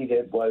thing that he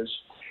did was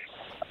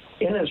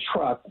in his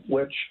truck,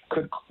 which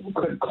could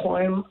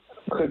climb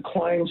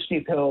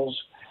steep hills,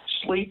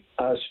 steep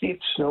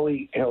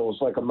snowy hills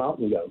like a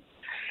mountain goat.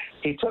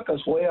 He took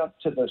us way up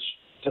to this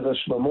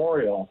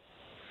memorial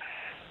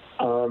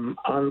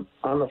on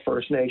the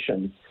First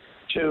Nation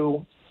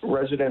to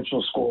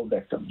residential school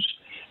victims.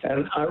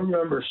 And I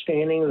remember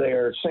standing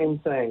there, same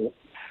thing,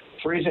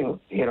 freezing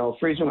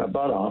my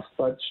butt off,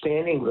 but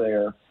standing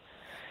there,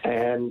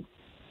 and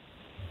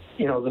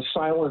the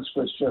silence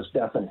was just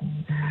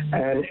deafening.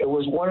 And it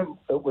was one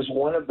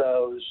of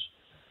those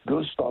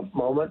goosebump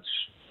moments,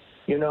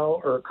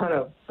 or kind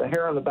of the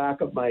hair on the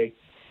back of my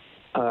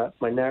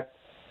neck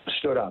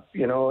stood up.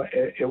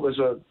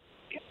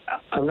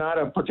 I'm not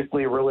a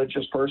particularly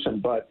religious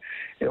person, but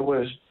it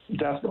was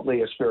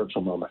definitely a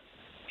spiritual moment.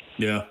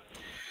 Yeah.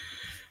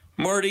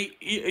 Marty,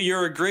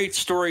 you're a great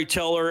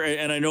storyteller,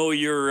 and I know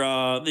you're.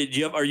 Do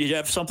you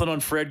have something on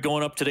Fred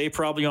going up today?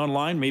 Probably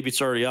online. Maybe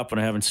it's already up,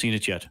 and I haven't seen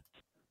it yet.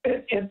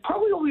 It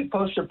probably will be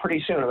posted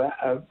pretty soon.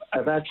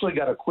 I've actually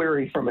got a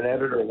query from an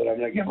editor that I'm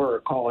going to give her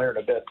a call here in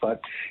a bit, but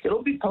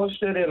it'll be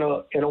posted in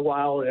a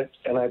while,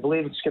 and I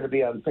believe it's going to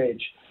be on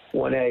page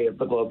 1A of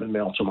the Globe and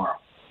Mail tomorrow.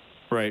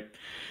 Right.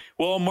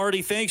 Well,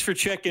 Marty, thanks for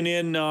checking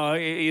in.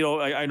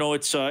 I know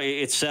it's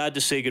sad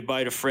to say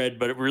goodbye to Fred,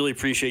 but I really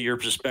appreciate your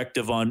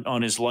perspective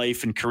on his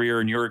life and career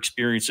and your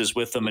experiences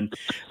with him. And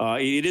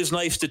it is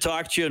nice to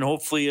talk to you, and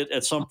hopefully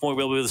at some point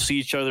we'll be able to see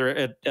each other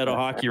at a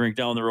hockey rink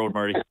down the road,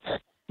 Marty.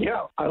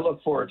 Yeah, I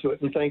look forward to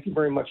it, and thank you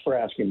very much for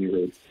asking me,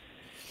 Reed.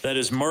 That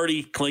is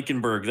Marty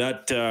Klinkenberg.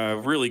 That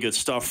really good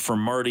stuff from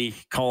Marty,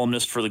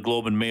 columnist for the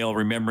Globe and Mail,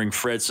 remembering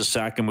Fred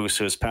Sasakamoose,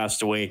 who has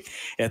passed away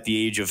at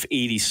the age of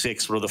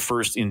 86, one of the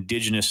first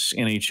Indigenous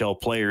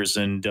NHL players.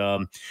 And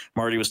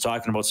Marty was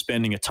talking about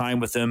spending a time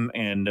with him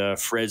and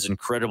Fred's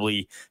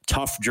incredibly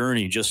tough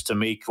journey just to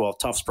make, well,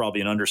 tough's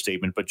probably an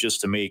understatement, but just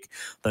to make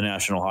the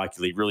National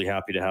Hockey League. Really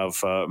happy to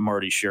have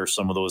Marty share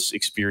some of those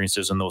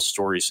experiences and those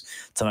stories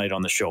tonight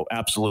on the show.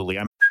 Absolutely.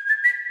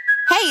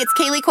 Hey, it's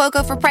Kaylee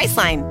Cuoco for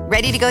Priceline.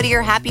 Ready to go to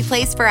your happy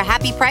place for a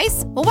happy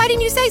price? Well, why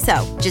didn't you say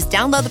so? Just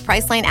download the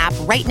Priceline app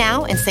right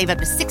now and save up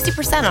to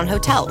 60% on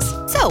hotels.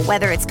 So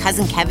whether it's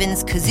Cousin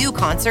Kevin's Kazoo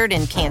Concert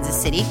in Kansas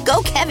City,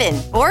 go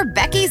Kevin, or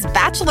Becky's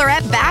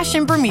Bachelorette Bash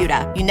in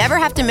Bermuda, you never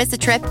have to miss a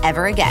trip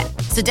ever again.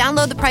 So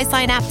download the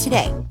Priceline app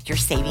today. Your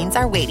savings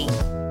are waiting.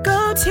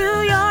 Go to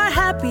your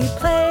happy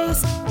place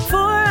for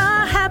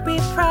a happy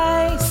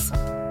price.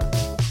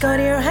 Go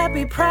to your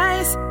happy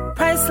price,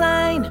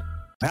 Priceline.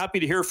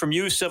 Happy to hear from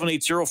you,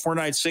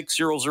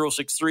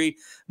 780-496-0063.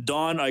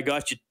 Don, I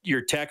got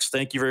your text.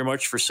 Thank you very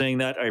much for saying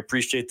that. I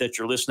appreciate that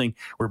you're listening.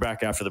 We're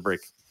back after the break.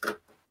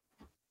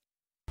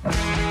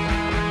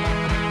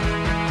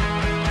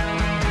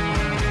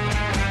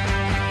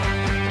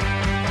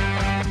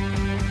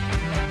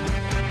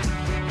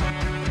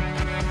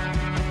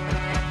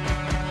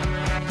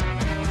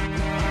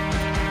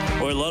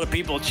 Boy, a lot of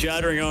people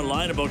chattering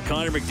online about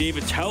Connor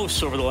McDavid's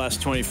house over the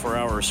last 24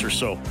 hours or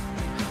so.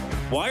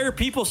 Why are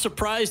people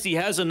surprised he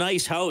has a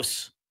nice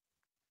house?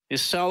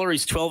 His salary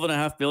is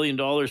 $12.5 million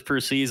per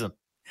season.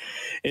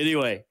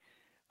 Anyway,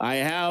 I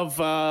have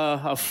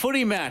a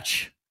footy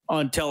match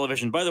on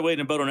television. By the way,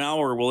 in about an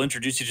hour, we'll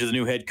introduce you to the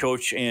new head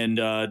coach and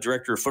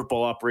director of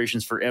football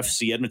operations for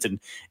FC Edmonton,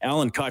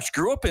 Alan Koch.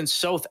 Grew up in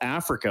South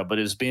Africa, but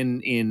has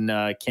been in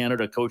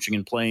Canada coaching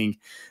and playing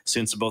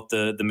since about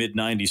the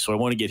mid-'90s. So I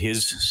want to get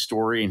his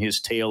story and his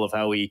tale of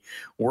how he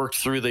worked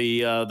through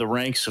the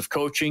ranks of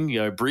coaching.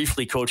 I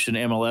briefly coached in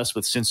MLS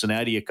with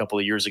Cincinnati a couple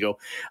of years ago.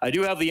 I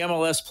do have the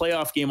MLS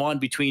playoff game on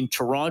between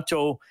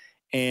Toronto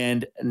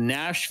and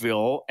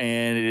Nashville,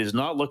 and it is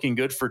not looking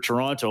good for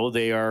Toronto.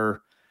 They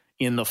are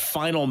in the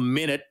final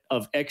minute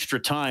of extra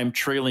time,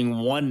 trailing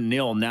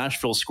 1-0.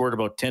 Nashville scored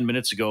about 10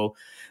 minutes ago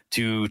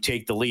to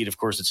take the lead. Of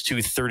course, it's 2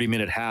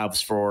 30-minute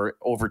halves for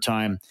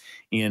overtime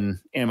in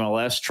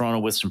MLS. Toronto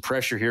with some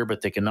pressure here, but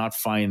they cannot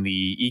find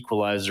the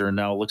equalizer. And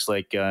now it looks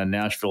like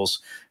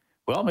Nashville's,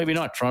 well, maybe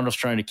not. Toronto's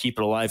trying to keep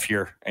it alive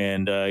here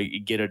and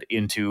get it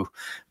into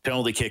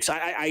penalty kicks.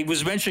 I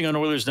was mentioning on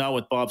Oilers Now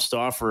with Bob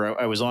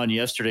Stauffer. I was on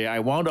yesterday. I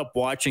wound up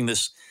watching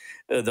this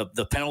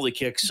the penalty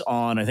kicks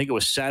on, I think it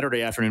was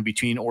Saturday afternoon,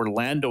 between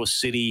Orlando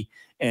City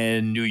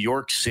and New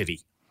York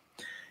City.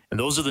 And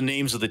those are the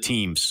names of the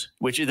teams,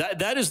 which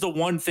that is the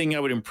one thing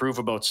I would improve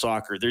about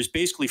soccer. There's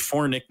basically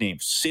 4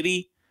 nicknames: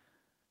 City,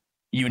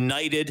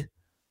 United,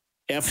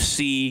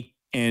 FC,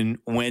 and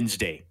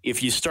Wednesday.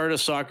 If you start a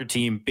soccer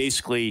team,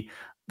 basically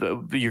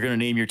you're going to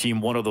name your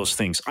team one of those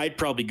things. I'd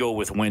probably go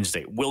with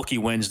Wednesday. Wilkie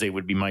Wednesday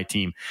would be my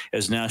team,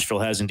 as Nashville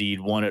has indeed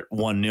won it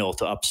 1-0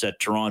 to upset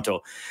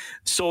Toronto.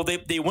 So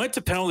they went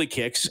to penalty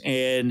kicks,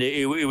 and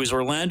it was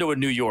Orlando and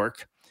New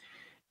York.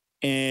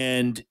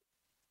 And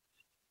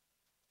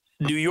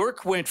New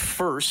York went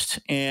first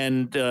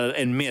and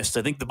missed.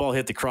 I think the ball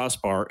hit the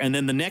crossbar, and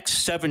then the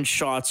next 7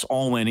 shots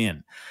all went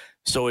in.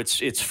 So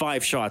it's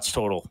 5 shots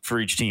total for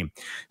each team.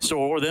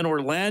 So then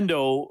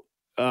Orlando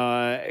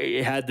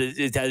had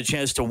a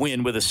chance to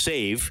win with a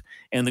save,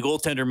 and the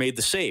goaltender made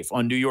the save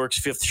on New York's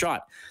 5th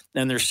shot.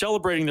 And they're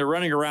celebrating, they're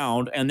running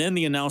around, and then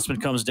the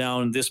announcement comes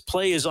down, this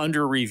play is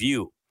under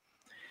review.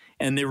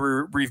 And they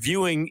were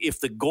reviewing if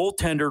the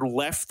goaltender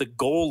left the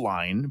goal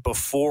line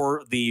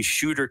before the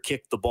shooter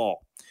kicked the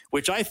ball,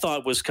 which I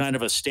thought was kind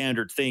of a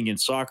standard thing in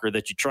soccer,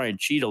 that you try and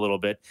cheat a little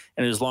bit,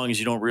 and as long as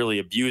you don't really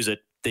abuse it,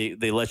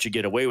 they let you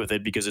get away with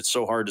it because it's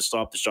so hard to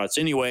stop the shots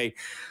anyway.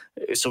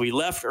 So he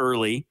left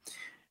early.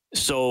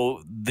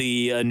 So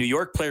the New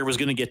York player was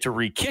going to get to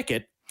re-kick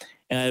it.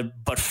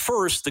 But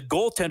first, the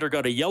goaltender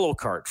got a yellow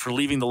card for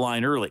leaving the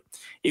line early.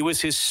 It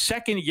was his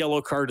 2nd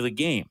yellow card of the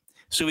game.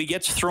 So he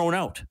gets thrown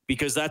out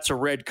because that's a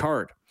red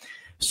card.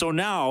 So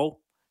now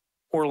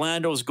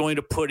Orlando's going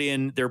to put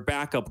in their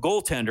backup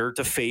goaltender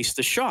to face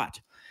the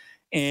shot.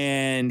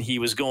 And he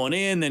was going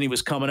in, then he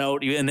was coming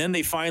out. And then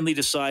they finally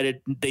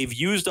decided they've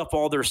used up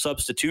all their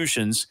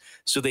substitutions,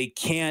 so they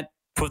can't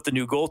put the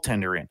new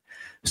goaltender in.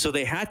 So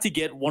they had to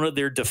get one of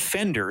their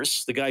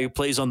defenders, the guy who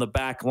plays on the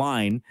back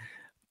line,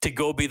 to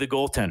go be the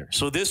goaltender.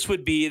 So this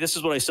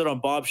is what I said on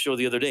Bob's show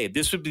the other day.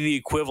 This would be the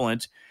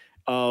equivalent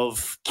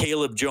of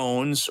Caleb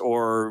Jones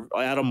or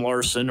Adam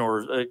Larson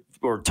or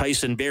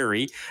Tyson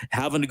Barrie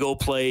having to go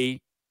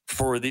play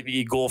for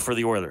the goal for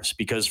the Oilers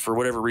because for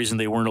whatever reason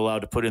they weren't allowed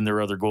to put in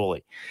their other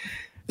goalie.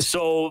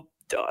 So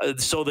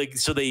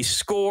they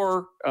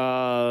score.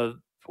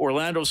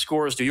 Orlando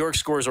scores. New York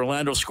scores.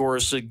 Orlando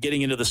scores.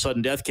 Getting into the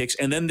sudden death kicks,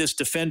 and then this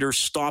defender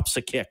stops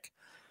a kick,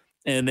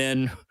 and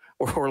then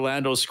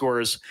Orlando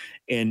scores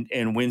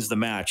and wins the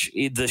match.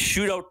 The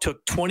shootout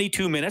took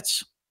 22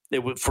 minutes.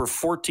 For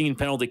 14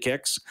 penalty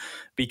kicks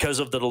because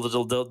of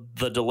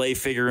the delay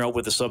figuring out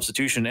with the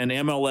substitution. And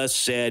MLS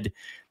said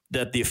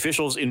that the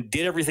officials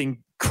did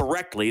everything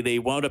correctly. They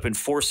wound up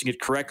enforcing it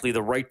correctly.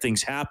 The right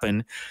things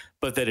happen,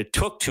 but that it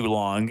took too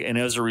long. And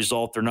as a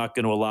result, they're not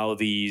going to allow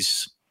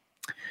these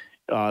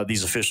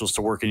officials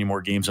to work any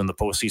more games in the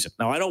postseason.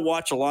 Now, I don't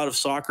watch a lot of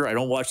soccer. I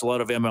don't watch a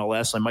lot of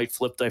MLS.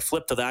 I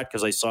flipped to that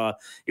because I saw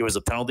it was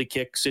a penalty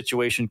kick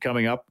situation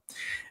coming up.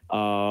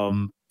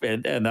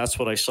 And that's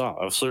what I saw.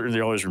 I'll certainly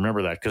always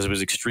remember that because it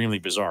was extremely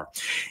bizarre.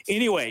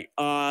 Anyway,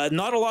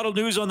 not a lot of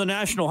news on the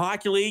National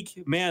Hockey League.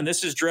 Man,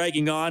 this is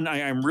dragging on.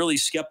 I'm really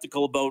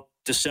skeptical about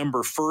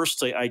December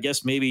 1st. I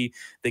guess maybe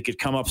they could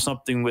come up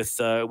something with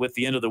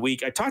the end of the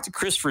week. I talked to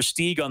Chris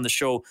Versteeg on the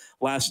show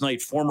last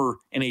night, former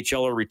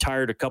NHLer,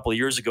 retired a couple of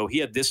years ago. He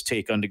had this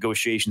take on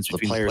negotiations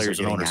between the players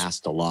and owners.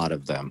 Asked a lot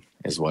of them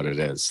is what it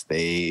is.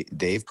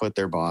 They've put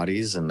their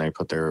bodies and they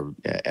put their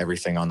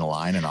everything on the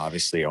line, and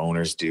obviously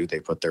owners do. They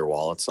put their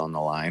wallets on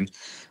the line.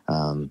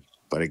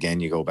 But again,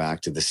 you go back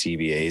to the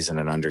CBAs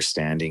and an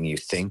understanding. You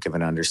think of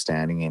an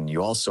understanding, and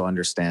you also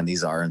understand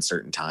these are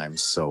uncertain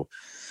times. So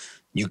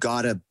you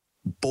got to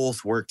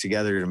both work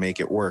together to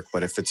make it work.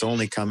 But if it's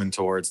only coming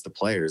towards the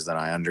players, then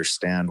I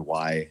understand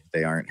why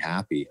they aren't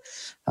happy.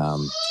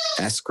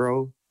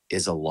 Escrow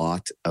is a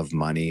lot of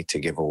money to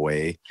give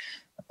away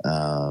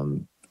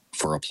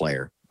for a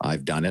player.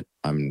 I've done it.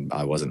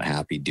 I wasn't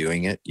happy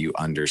doing it. You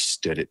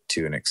understood it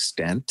to an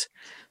extent,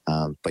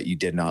 but you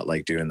did not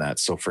like doing that.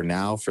 So for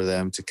now, for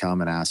them to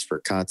come and ask for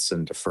cuts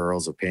and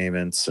deferrals of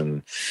payments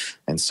and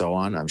so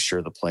on, I'm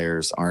sure the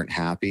players aren't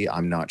happy.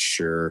 I'm not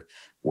sure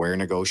where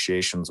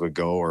negotiations would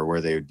go or where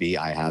they would be.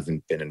 I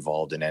haven't been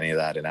involved in any of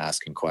that in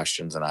asking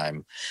questions, and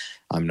I'm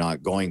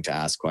not going to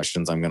ask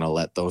questions. I'm going to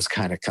let those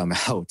kind of come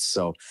out.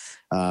 So,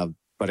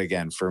 but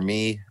again, for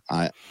me,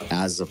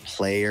 as a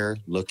player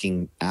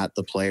looking at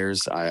the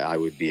players, I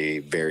would be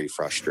very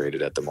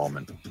frustrated at the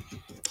moment.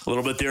 A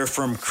little bit there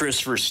from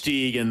Chris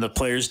Versteeg, and the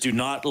players do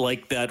not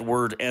like that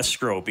word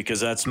escrow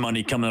because that's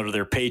money coming out of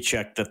their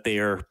paycheck that they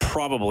are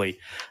probably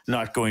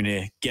not going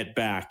to get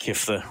back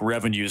if the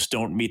revenues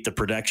don't meet the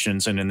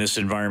projections. And in this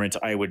environment,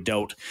 I would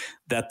doubt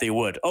that they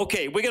would.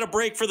 Okay, we got a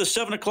break for the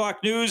 7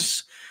 o'clock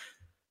news.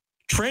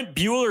 Trent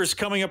Bueller is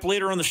coming up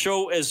later on the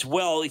show as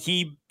well.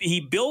 He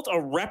built a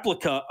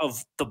replica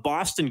of the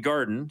Boston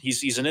Garden.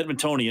 He's an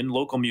Edmontonian,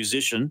 local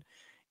musician,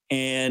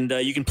 and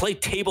you can play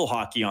table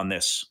hockey on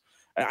this.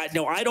 I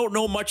don't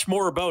know much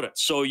more about it.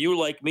 So you,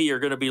 like me, are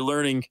going to be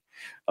learning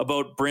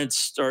about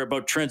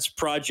Trent's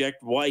project,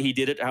 why he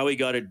did it, how he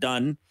got it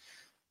done,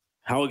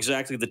 how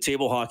exactly the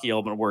table hockey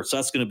element works.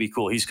 That's going to be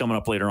cool. He's coming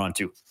up later on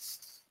too.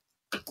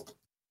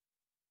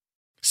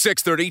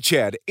 6:30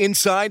 CHED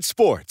Inside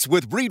Sports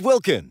with Reed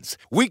Wilkins.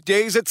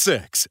 Weekdays at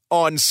 6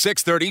 on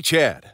 6:30 CHED.